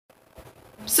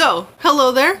So,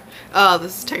 hello there.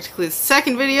 This is technically the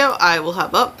second video I will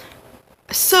have up.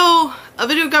 So, a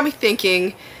video got me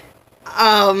thinking,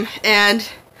 and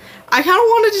I kind of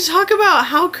wanted to talk about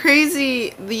how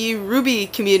crazy the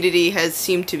RWBY community has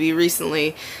seemed to be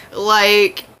recently.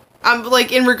 Like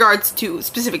in regards to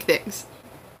specific things.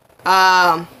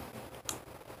 By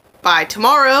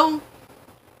tomorrow,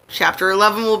 Chapter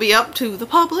 11 will be up to the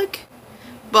public.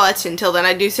 But until then,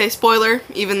 I do say spoiler,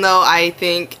 even though I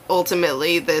think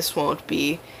ultimately this won't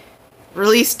be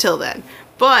released till then.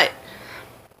 But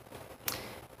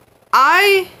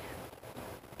I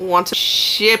want to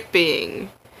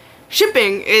shipping.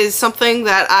 Shipping is something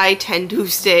that I tend to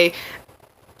stay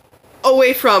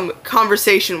away from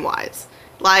conversation-wise.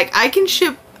 Like, I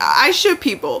ship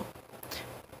people,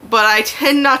 but I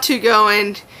tend not to go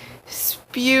and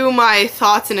spew my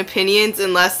thoughts and opinions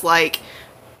unless, like,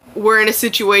 we're in a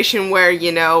situation where,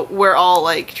 you know, we're all,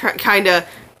 like, kind of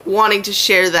wanting to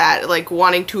share that, like,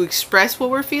 wanting to express what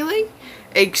we're feeling,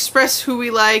 express who we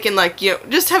like, and, like, you know,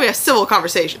 just having a civil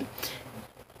conversation.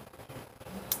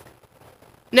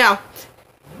 Now,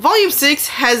 Volume 6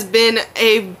 has been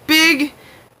a big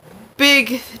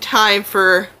time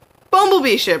for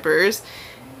Bumblebee shippers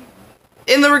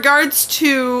in the regards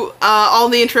to all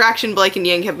the interaction Blake and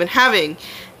Yang have been having.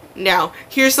 Now,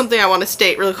 here's something I want to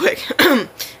state really quick.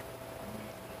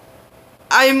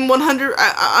 I'm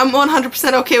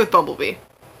 100% okay with Bumblebee.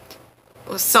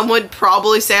 Some would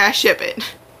probably say I ship it.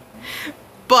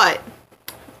 But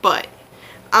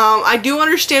I do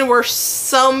understand where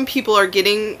some people are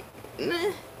getting...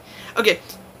 Okay,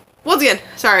 once again,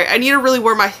 sorry, I need to really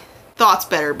word my thoughts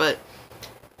better, but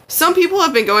some people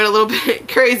have been going a little bit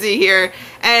crazy here,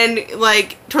 and,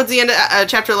 like, towards the end of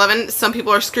Chapter 11, some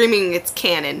people are screaming it's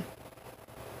canon.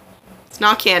 It's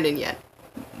not canon yet.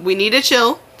 We need to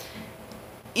chill.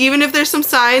 Even if there's some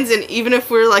signs, and even if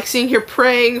we're, like, sitting here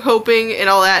praying, hoping, and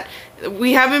all that,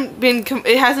 it hasn't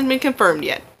been confirmed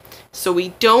yet. So we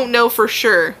don't know for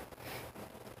sure.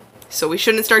 So we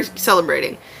shouldn't start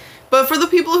celebrating. But for the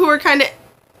people who are kind of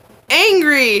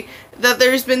angry that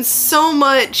there's been so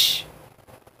much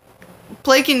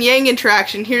Blake and Yang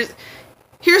interaction, here's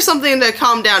something to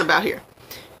calm down about here.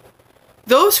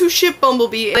 Those who ship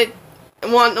Bumblebee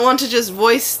want to just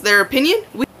voice their opinion.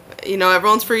 You know,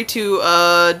 everyone's free to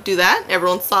do that.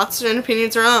 Everyone's thoughts and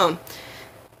opinions are own.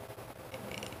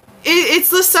 It's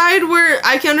the side where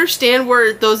I can understand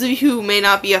where those of you who may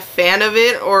not be a fan of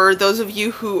it, or those of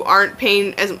you who aren't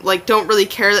paying as, like, don't really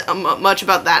care much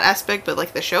about that aspect, but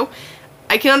like the show,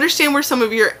 I can understand where some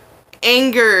of your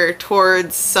anger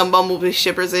towards some Bumblebee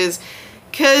shippers is,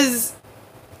 because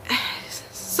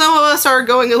some of us are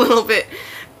going a little bit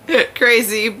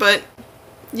crazy, but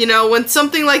you know, when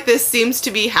something like this seems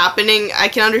to be happening, I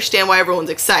can understand why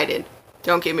everyone's excited.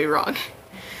 Don't get me wrong.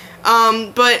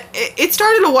 But it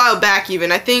started a while back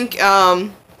even. I think,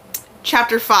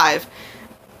 Chapter 5.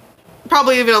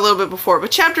 Probably even a little bit before. But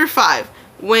Chapter 5,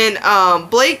 when,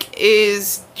 Blake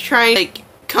is trying to, like,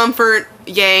 comfort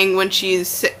Yang when she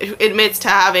admits to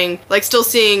having, like, still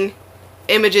seeing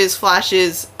images,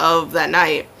 flashes of that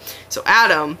night. So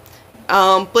Adam,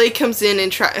 Blake comes in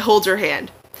and holds her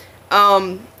hand.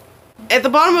 At the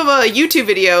bottom of a YouTube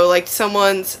video, like,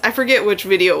 I forget which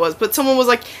video it was, but someone was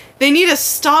like, they need to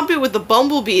stop it with the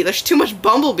Bumblebee, there's too much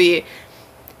Bumblebee.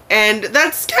 And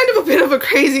that's kind of a bit of a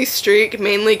crazy streak,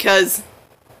 mainly because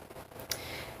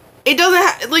it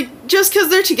doesn't, like, just because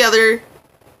they're together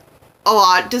a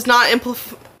lot does not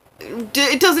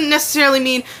it doesn't necessarily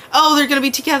mean, oh, they're gonna be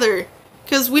together.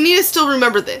 Because we need to still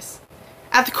remember this.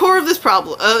 At the core of this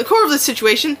problem, the core of this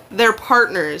situation, they're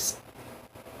partners.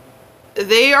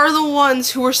 They are the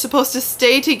ones who are supposed to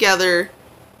stay together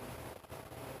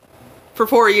for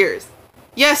 4 years.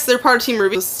 Yes, they're part of Team RWBY,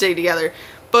 supposed to stay together,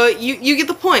 but you get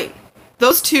the point.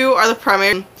 Those two are the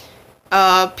primary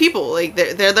people. Like,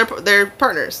 they're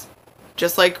partners,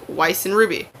 just like Weiss and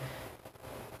RWBY.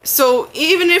 So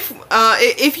even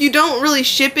if you don't really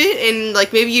ship it, and,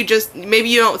 like, maybe you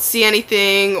don't see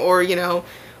anything, or, you know,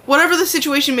 whatever the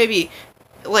situation may be,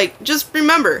 like, just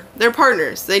remember, they're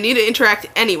partners. They need to interact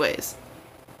anyways.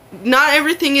 Not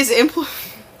everything is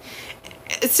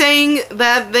saying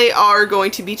that they are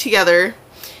going to be together.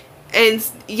 And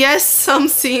yes, some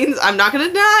scenes, I'm not going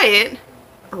to deny it,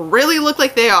 really look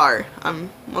like they are. I'm,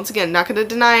 once again, not going to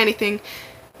deny anything.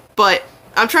 But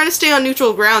I'm trying to stay on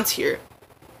neutral grounds here.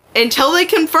 Until they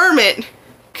confirm it,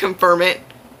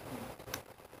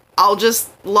 I'll just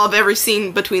love every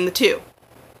scene between the two.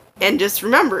 And just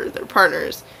remember, they're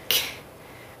partners.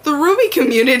 The RWBY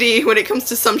community, when it comes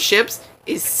to some ships,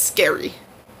 is scary.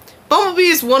 Bumblebee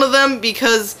is one of them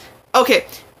because, okay,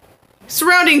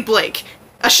 surrounding Blake,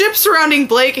 A ship surrounding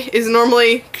Blake is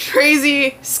normally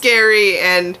crazy, scary,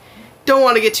 and don't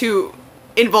want to get too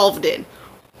involved in.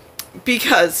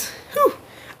 Because, whew,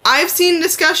 I've seen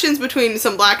discussions between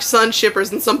some Black Sun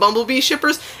shippers and some Bumblebee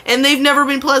shippers, and they've never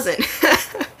been pleasant.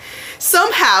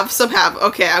 Some have.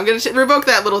 Okay, I'm going to revoke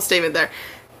that little statement there.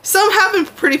 Some have been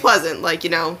pretty pleasant, like, you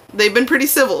know, they've been pretty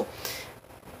civil.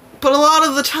 But a lot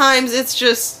of the times, it's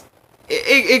just,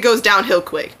 it goes downhill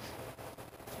quick.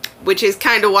 Which is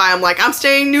kind of why I'm like, I'm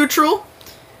staying neutral.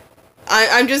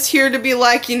 I'm just here to be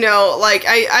like, you know, like,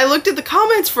 I looked at the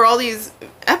comments for all these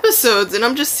episodes, and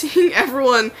I'm just seeing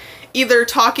everyone either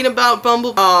talking about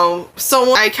Bumblebee,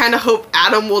 someone, I kind of hope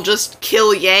Adam will just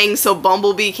kill Yang so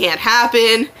Bumblebee can't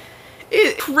happen.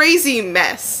 Crazy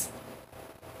mess.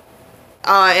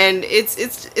 And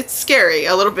it's scary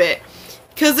a little bit.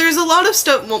 Because there's a lot of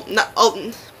stuff, well,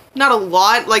 not a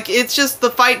lot, like, it's just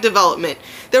the fight development.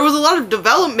 There was a lot of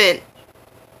development,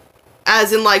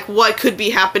 as in, like, what could be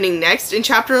happening next in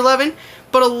Chapter 11,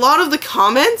 but a lot of the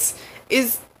comments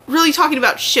is really talking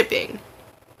about shipping.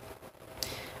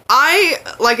 I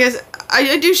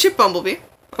do ship Bumblebee.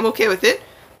 I'm okay with it.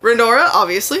 Renora,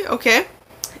 obviously, okay.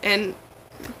 And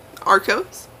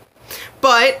Arcos.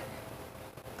 But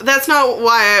that's not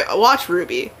why I watch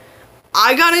RWBY.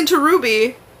 I got into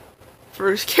RWBY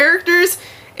for characters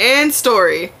and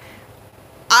story.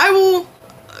 I will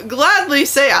gladly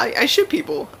say I ship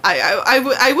people.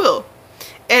 I will.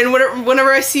 And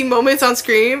whenever I see moments on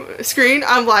screen,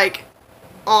 I'm like,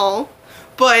 aw.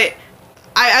 But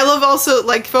I love also,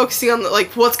 like, focusing on,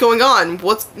 like, what's going on,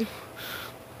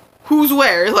 who's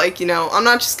where, like, you know, I'm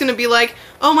not just gonna be like,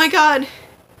 oh my god,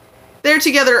 they're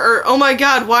together, or oh my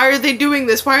god, why are they doing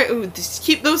this, just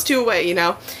keep those two away, you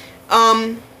know.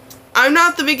 I'm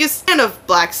not the biggest fan of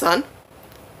Black Sun.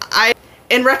 I,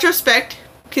 in retrospect,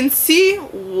 can see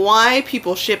why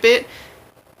people ship it.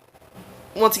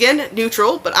 Once again,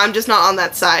 neutral, but I'm just not on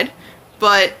that side.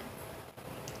 But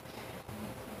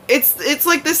it's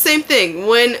like the same thing.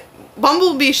 When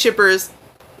Bumblebee shippers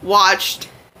watched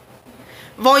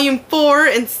Volume 4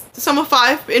 and some of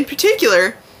 5 in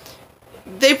particular,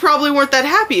 they probably weren't that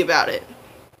happy about it.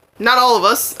 Not all of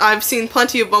us. I've seen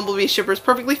plenty of Bumblebee shippers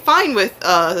perfectly fine with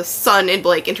Sun and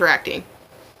Blake interacting.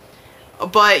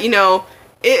 But, you know,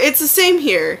 it's the same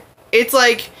here. It's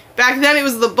like, back then it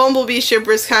was the Bumblebee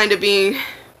shippers kind of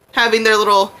having their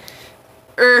little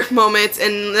moments,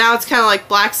 and now it's kind of like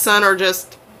Black Sun, or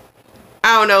just,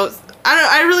 I don't know.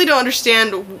 I really don't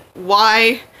understand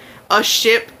why a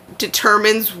ship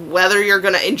determines whether you're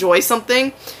gonna enjoy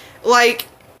something. Like,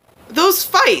 those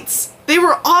fights, they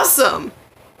were awesome.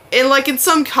 And, like, in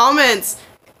some comments,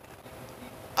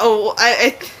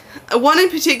 one in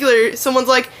particular, someone's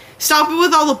like, stop it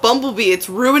with all the Bumblebee, it's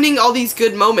ruining all these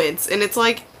good moments. And it's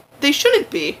like, they shouldn't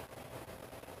be.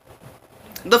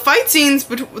 The fight scenes,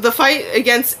 the fight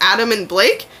against Adam and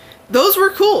Blake, those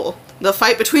were cool. The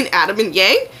fight between Adam and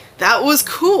Yang, that was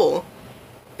cool.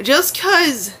 Just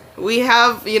because we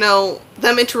have, you know,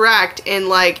 them interact, and,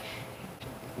 like,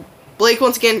 Blake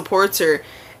once again reports her,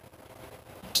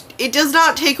 it does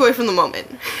not take away from the moment.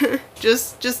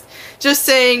 just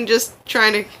saying, just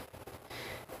trying to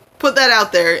put that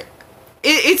out there.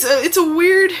 It's a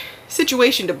weird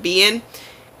situation to be in,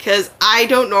 because I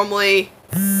don't normally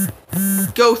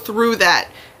go through that.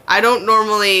 I don't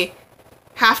normally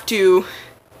have to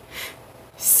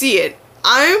see it.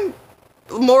 I'm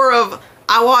more of,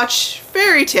 I watch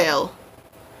Fairy Tail.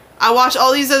 I watch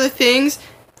all these other things,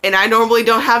 and I normally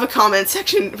don't have a comment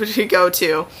section to go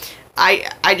to.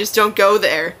 I just don't go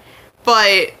there.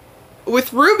 But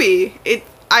with RWBY,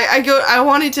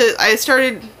 I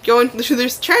started going through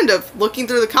this trend of looking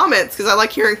through the comments, because I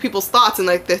like hearing people's thoughts and,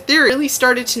 like, their theory. I really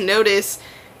started to notice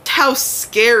how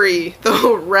scary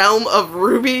the realm of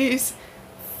RWBY's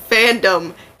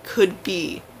fandom could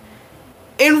be.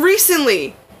 And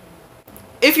recently,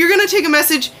 if you're gonna take a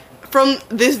message from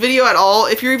this video at all,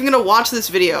 if you're even gonna watch this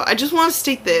video, I just want to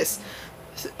state this.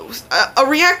 A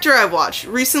reactor I've watched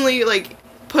recently, like,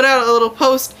 put out a little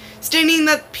post stating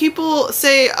that people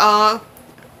say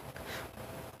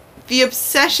the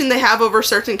obsession they have over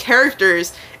certain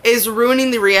characters is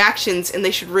ruining the reactions, and they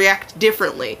should react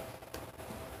differently.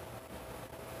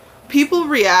 People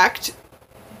react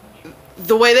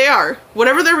the way they are.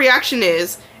 Whatever their reaction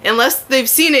is, unless they've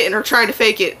seen it and are trying to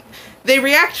fake it, they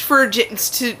react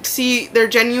to see their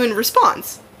genuine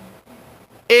response.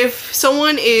 If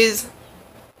someone is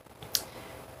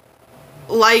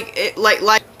like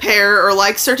Pear, or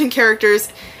like certain characters,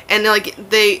 and like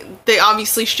they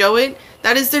obviously show it,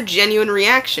 that is their genuine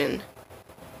reaction.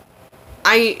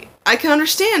 I can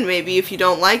understand maybe if you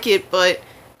don't like it, but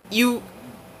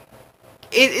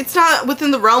it's not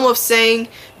within the realm of saying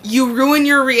you ruin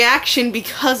your reaction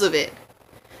because of it.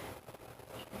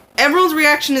 Everyone's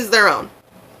reaction is their own.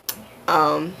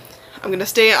 I'm gonna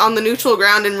stay on the neutral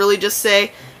ground and really just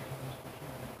say,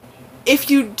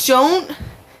 if you don't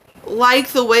like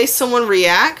the way someone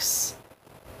reacts,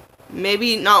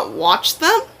 maybe not watch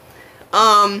them.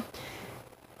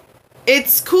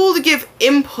 It's cool to give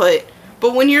input,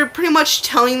 but when you're pretty much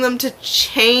telling them to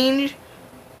change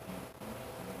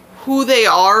who they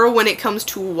are when it comes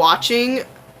to watching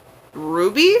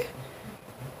RWBY,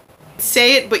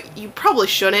 say it, but you probably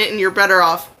shouldn't, and you're better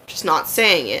off just not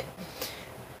saying it.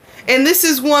 And this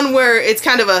is one where it's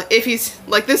kind of a, if he's,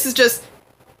 like, this is just,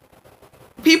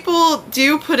 people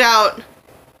do put out,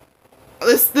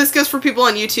 this goes for people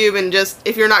on YouTube, and just,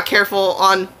 if you're not careful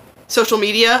on social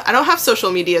media, I don't have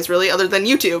social medias really, other than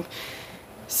YouTube.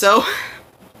 So,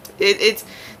 it's,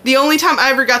 the only time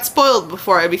I ever got spoiled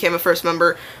before I became a first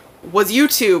member was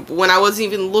YouTube, when I wasn't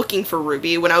even looking for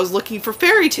RWBY, when I was looking for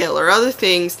Fairy Tail or other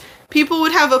things. People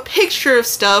would have a picture of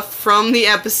stuff from the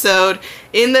episode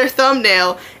in their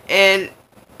thumbnail, and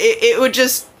it would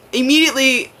just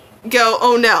immediately go,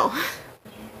 oh no.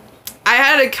 I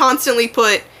had to constantly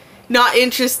put not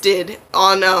interested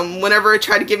on whenever it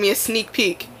tried to give me a sneak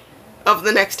peek of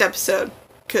the next episode,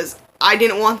 because I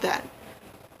didn't want that.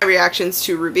 My reactions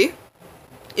to RWBY,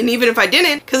 and even if I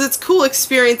didn't, because it's cool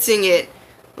experiencing it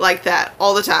like that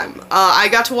all the time. I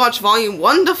got to watch volume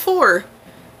 1 to 4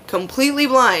 completely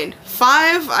blind.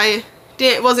 5 I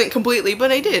wasn't completely,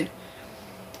 but I did.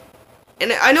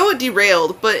 And I know it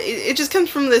derailed, but it just comes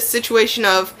from this situation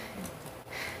of,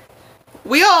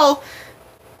 we all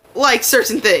like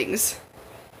certain things,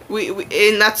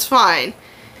 and that's fine.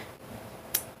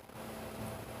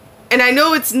 And I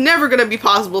know it's never going to be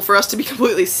possible for us to be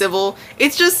completely civil.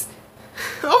 It's just,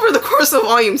 over the course of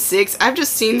volume 6, I've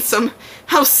just seen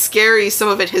how scary some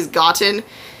of it has gotten.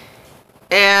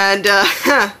 And,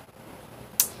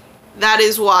 that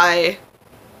is why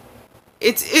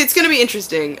it's going to be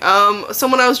interesting.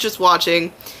 Someone I was just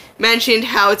watching mentioned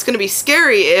how it's going to be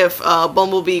scary if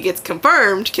Bumblebee gets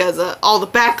confirmed, because all the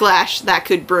backlash that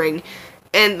could bring.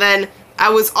 And then I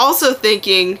was also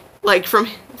thinking, like, from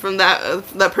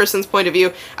that person's point of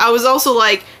view, I was also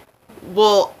like,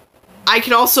 well, I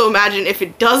can also imagine if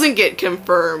it doesn't get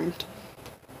confirmed,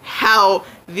 how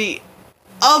the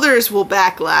others will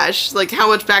backlash, like how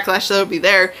much backlash that'll be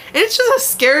there. And it's just a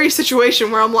scary situation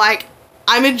where I'm like,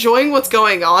 I'm enjoying what's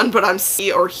going on, but I'm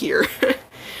see or here.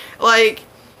 Like,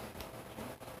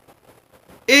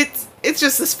 it's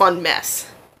just this fun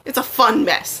mess. It's a fun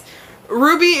mess.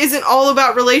 RWBY isn't all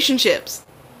about relationships.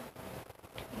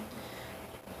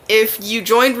 If you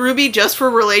joined RWBY just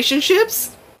for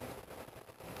relationships,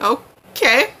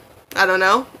 okay. I don't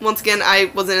know. Once again,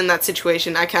 I wasn't in that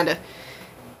situation. I kind of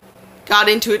got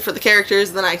into it for the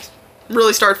characters, then I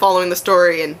really started following the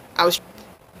story, and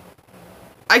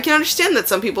I can understand that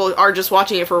some people are just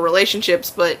watching it for relationships,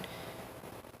 but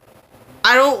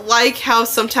I don't like how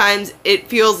sometimes it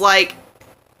feels like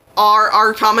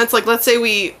our comments, like, let's say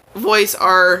we voice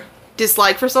our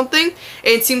dislike for something, and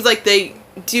it seems like they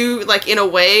do, like, in a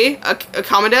way, a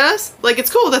comment at us. Like, it's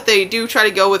cool that they do try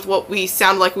to go with what we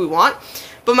sound like we want,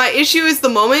 but my issue is the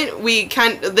moment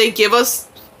they give us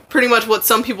pretty much what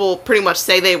some people pretty much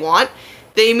say they want,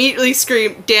 they immediately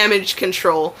scream damage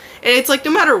control. And it's like,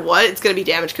 no matter what, it's gonna be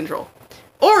damage control.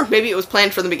 Or maybe it was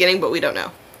planned from the beginning, but we don't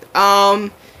know.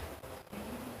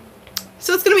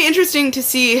 So it's gonna be interesting to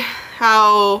see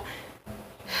how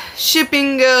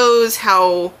shipping goes,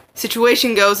 how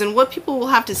situation goes, and what people will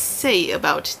have to say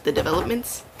about the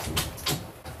developments.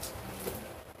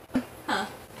 Huh.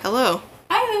 Hello.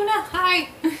 Hi, Luna. Hi.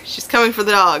 She's coming for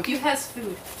the dog. You has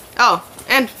food. Oh,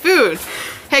 and food.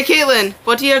 Hey, Caitlin,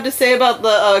 what do you have to say about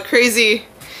the crazy,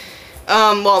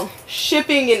 well,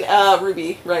 shipping in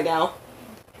RWBY right now?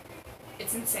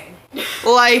 It's insane.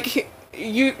 Like,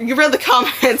 you read the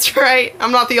comments, right?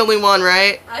 I'm not the only one,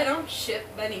 right? I don't ship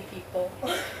many people.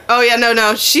 Oh yeah,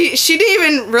 no. She didn't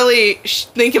even really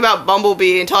think about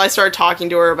Bumblebee until I started talking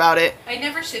to her about it. I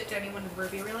never shipped anyone in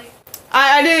RWBY, really.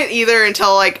 I didn't either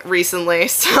until, like, recently,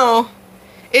 so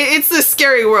it's this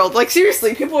scary world. Like,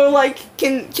 seriously, people are like,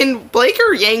 can Blake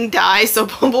or Yang die so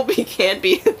Bumblebee can't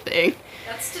be a thing?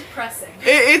 That's depressing.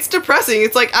 It's depressing.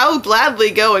 It's like, I would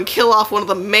gladly go and kill off one of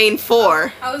the main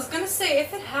 4. I was gonna say,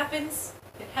 if it happens,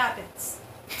 it happens.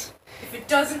 If it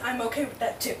doesn't, I'm okay with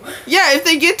that too. Yeah, if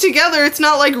they get together, it's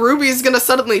not like RWBY's gonna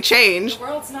suddenly change. The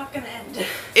world's not gonna end.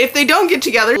 If they don't get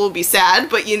together, we'll be sad,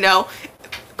 but you know,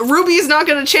 RWBY is not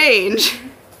gonna change.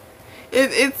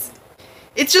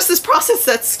 It's just this process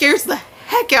that scares the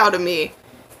heck out of me.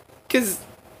 'Cause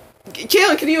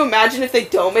Kaylin, can you imagine if they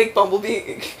don't make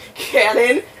Bumblebee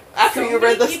canon after you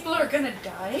read this? People are gonna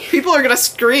die. People are gonna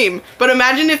scream. But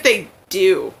imagine if they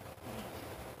do.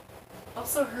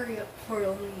 Also, hurry up before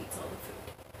Luna eats all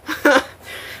the food.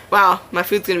 Wow, my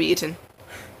food's gonna be eaten.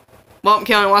 Well,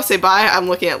 Kaylin, want to say bye? I'm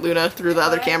looking at Luna through the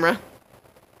other camera.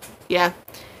 Yeah.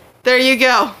 There you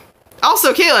go.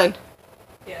 Also, Kaylin.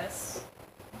 Yes.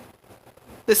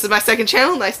 This is my second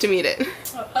channel. Nice to meet it.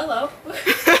 Oh, hello.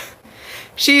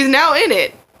 She's now in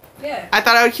it. Yeah. I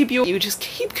thought I would keep you. You just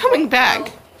keep coming back.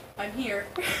 Well, I'm here.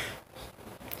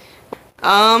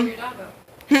 Um. Your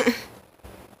doggo.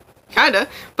 Kinda.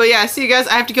 But yeah, see you guys.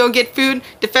 I have to go get food,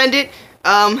 defend it.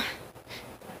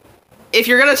 If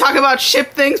you're gonna talk about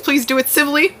ship things, please do it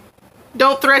civilly.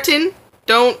 Don't threaten.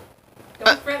 Don't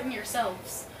threaten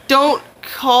yourselves. Don't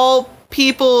call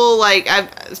people like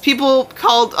people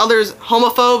called others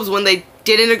homophobes when they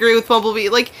didn't agree with Bumblebee.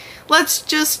 Like, let's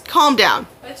just calm down.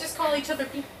 Let's just call each other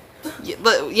people.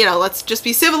 You know, let's just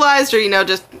be civilized, or you know,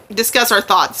 just discuss our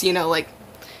thoughts. You know, like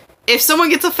if someone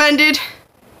gets offended,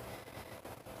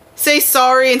 say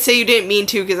sorry and say you didn't mean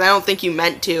to, because I don't think you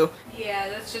meant to. Yeah,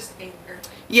 that's just anger.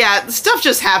 Yeah, stuff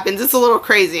just happens. It's a little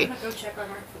crazy. I'm gonna go check on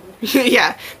our food.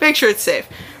 Yeah, make sure it's safe.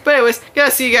 But anyways,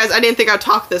 gotta see you guys. I didn't think I'd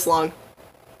talk this long.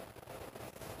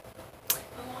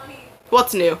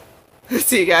 What's new?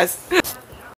 See you guys.